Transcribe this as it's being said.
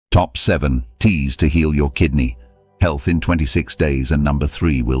Top 7 Teas to heal your kidney health in 26 days, and number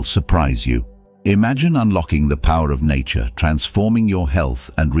 3 will surprise you. Imagine unlocking the power of nature, transforming your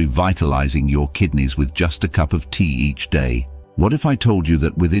health and revitalizing your kidneys with just a cup of tea each day. What if I told you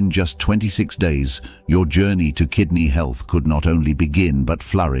that within just 26 days, your journey to kidney health could not only begin but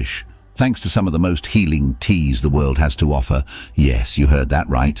flourish, thanks to some of the most healing teas the world has to offer? Yes, you heard that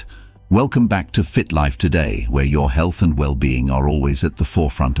right. Welcome back to Fit Life Today, where your health and well-being are always at the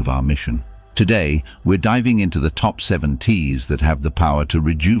forefront of our mission. Today, we're diving into the top 7 teas that have the power to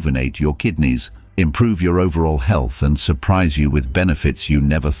rejuvenate your kidneys, improve your overall health, and surprise you with benefits you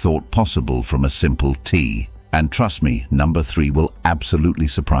never thought possible from a simple tea. And trust me, number 3 will absolutely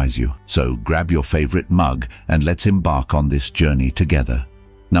surprise you. So grab your favorite mug and let's embark on this journey together.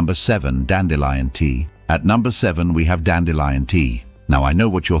 Number 7, dandelion tea. At number 7, we have dandelion tea. Now I know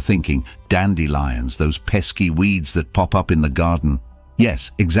what you're thinking, dandelions, those pesky weeds that pop up in the garden.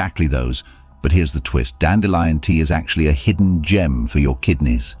 Yes, exactly those. But here's the twist, dandelion tea is actually a hidden gem for your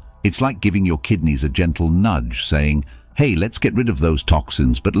kidneys. It's like giving your kidneys a gentle nudge, saying, hey, let's get rid of those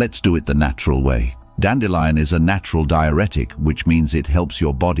toxins, but let's do it the natural way. Dandelion is a natural diuretic, which means it helps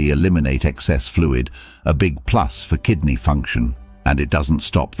your body eliminate excess fluid, a big plus for kidney function. And it doesn't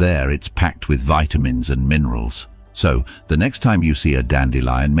stop there, it's packed with vitamins and minerals. So, the next time you see a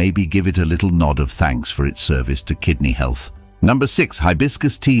dandelion, maybe give it a little nod of thanks for its service to kidney health. Number 6,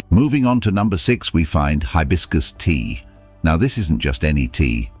 hibiscus tea. Moving on to number 6, we find hibiscus tea. Now this isn't just any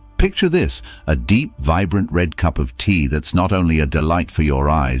tea. Picture this, a deep, vibrant red cup of tea that's not only a delight for your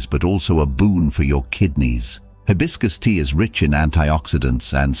eyes, but also a boon for your kidneys. Hibiscus tea is rich in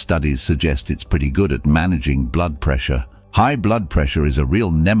antioxidants, and studies suggest it's pretty good at managing blood pressure. High blood pressure is a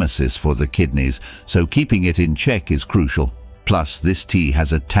real nemesis for the kidneys, so keeping it in check is crucial. Plus, this tea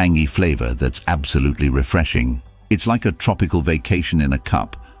has a tangy flavor that's absolutely refreshing. It's like a tropical vacation in a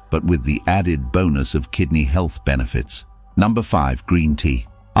cup, but with the added bonus of kidney health benefits. Number 5, green tea.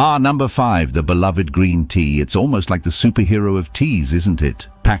 Number 5, the beloved green tea. It's almost like the superhero of teas, isn't it?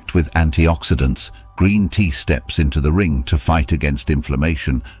 Packed with antioxidants, green tea steps into the ring to fight against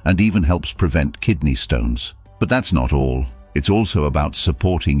inflammation and even helps prevent kidney stones. But that's not all. It's also about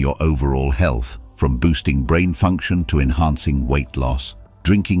supporting your overall health, from boosting brain function to enhancing weight loss.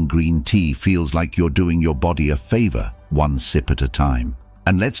 Drinking green tea feels like you're doing your body a favor, one sip at a time.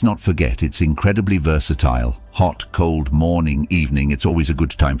 And let's not forget, it's incredibly versatile. Hot, cold, morning, evening, it's always a good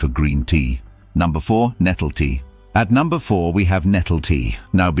time for green tea. Number 4, nettle tea. At number 4, we have nettle tea.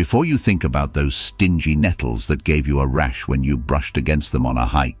 Now, before you think about those stingy nettles that gave you a rash when you brushed against them on a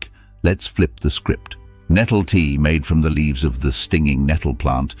hike, let's flip the script. Nettle tea, made from the leaves of the stinging nettle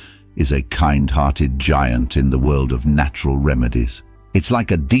plant, is a kind-hearted giant in the world of natural remedies. It's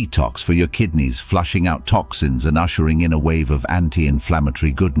like a detox for your kidneys, flushing out toxins and ushering in a wave of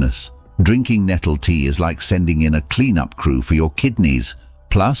anti-inflammatory goodness. Drinking nettle tea is like sending in a cleanup crew for your kidneys.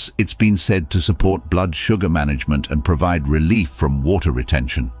 Plus, it's been said to support blood sugar management and provide relief from water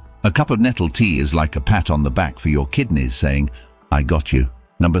retention. A cup of nettle tea is like a pat on the back for your kidneys, saying, I got you.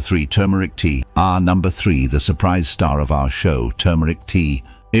 Number 3, turmeric tea. Number 3, the surprise star of our show, turmeric tea.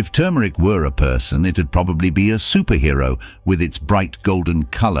 If turmeric were a person, it'd probably be a superhero. With its bright golden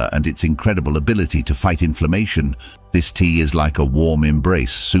color and its incredible ability to fight inflammation, this tea is like a warm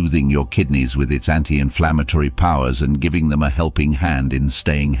embrace, soothing your kidneys with its anti-inflammatory powers and giving them a helping hand in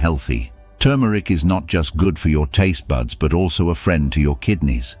staying healthy. Turmeric is not just good for your taste buds, but also a friend to your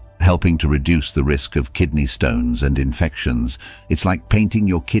kidneys, helping to reduce the risk of kidney stones and infections. It's like painting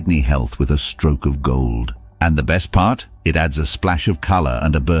your kidney health with a stroke of gold. And the best part? It adds a splash of color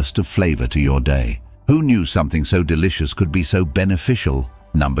and a burst of flavor to your day. Who knew something so delicious could be so beneficial?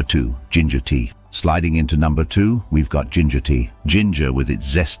 Number 2, ginger tea. Sliding into number 2, we've got ginger tea. Ginger, with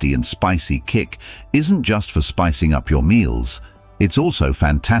its zesty and spicy kick, isn't just for spicing up your meals. It's also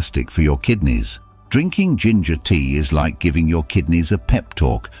fantastic for your kidneys. Drinking ginger tea is like giving your kidneys a pep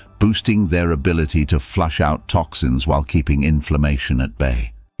talk, boosting their ability to flush out toxins while keeping inflammation at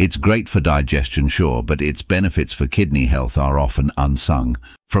bay. It's great for digestion, sure, but its benefits for kidney health are often unsung.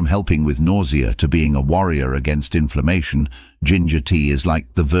 From helping with nausea to being a warrior against inflammation, ginger tea is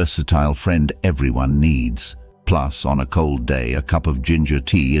like the versatile friend everyone needs. Plus, on a cold day, a cup of ginger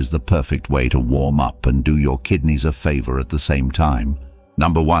tea is the perfect way to warm up and do your kidneys a favor at the same time.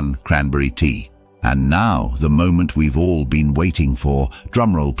 Number 1, cranberry tea. And now, the moment we've all been waiting for.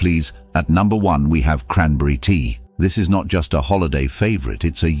 Drumroll, please. At number 1, we have cranberry tea. This is not just a holiday favorite,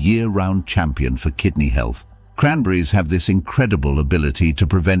 it's a year-round champion for kidney health. Cranberries have this incredible ability to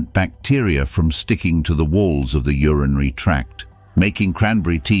prevent bacteria from sticking to the walls of the urinary tract, making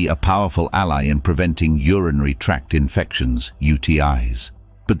cranberry tea a powerful ally in preventing urinary tract infections, UTIs.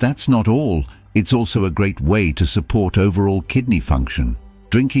 But that's not all. It's also a great way to support overall kidney function.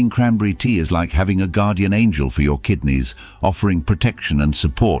 Drinking cranberry tea is like having a guardian angel for your kidneys, offering protection and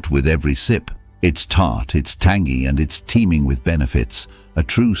support with every sip. It's tart, it's tangy, and it's teeming with benefits. A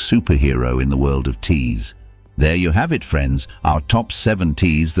true superhero in the world of teas. There you have it, friends, our top 7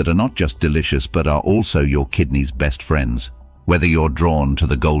 teas that are not just delicious but are also your kidney's best friends. Whether you're drawn to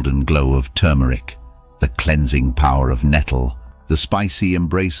the golden glow of turmeric, the cleansing power of nettle, the spicy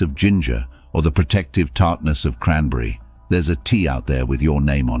embrace of ginger, or the protective tartness of cranberry, there's a tea out there with your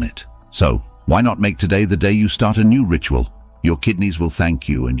name on it. So, why not make today the day you start a new ritual? Your kidneys will thank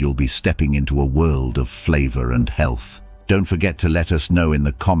you and you'll be stepping into a world of flavor and health. Don't forget to let us know in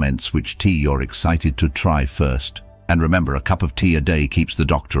the comments which tea you're excited to try first. And remember, a cup of tea a day keeps the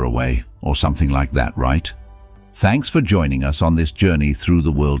doctor away, or something like that, right? Thanks for joining us on this journey through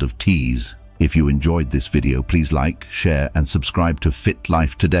the world of teas. If you enjoyed this video, please like, share, and subscribe to Fit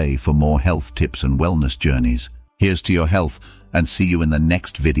Life Today for more health tips and wellness journeys. Here's to your health, and see you in the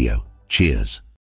next video. Cheers.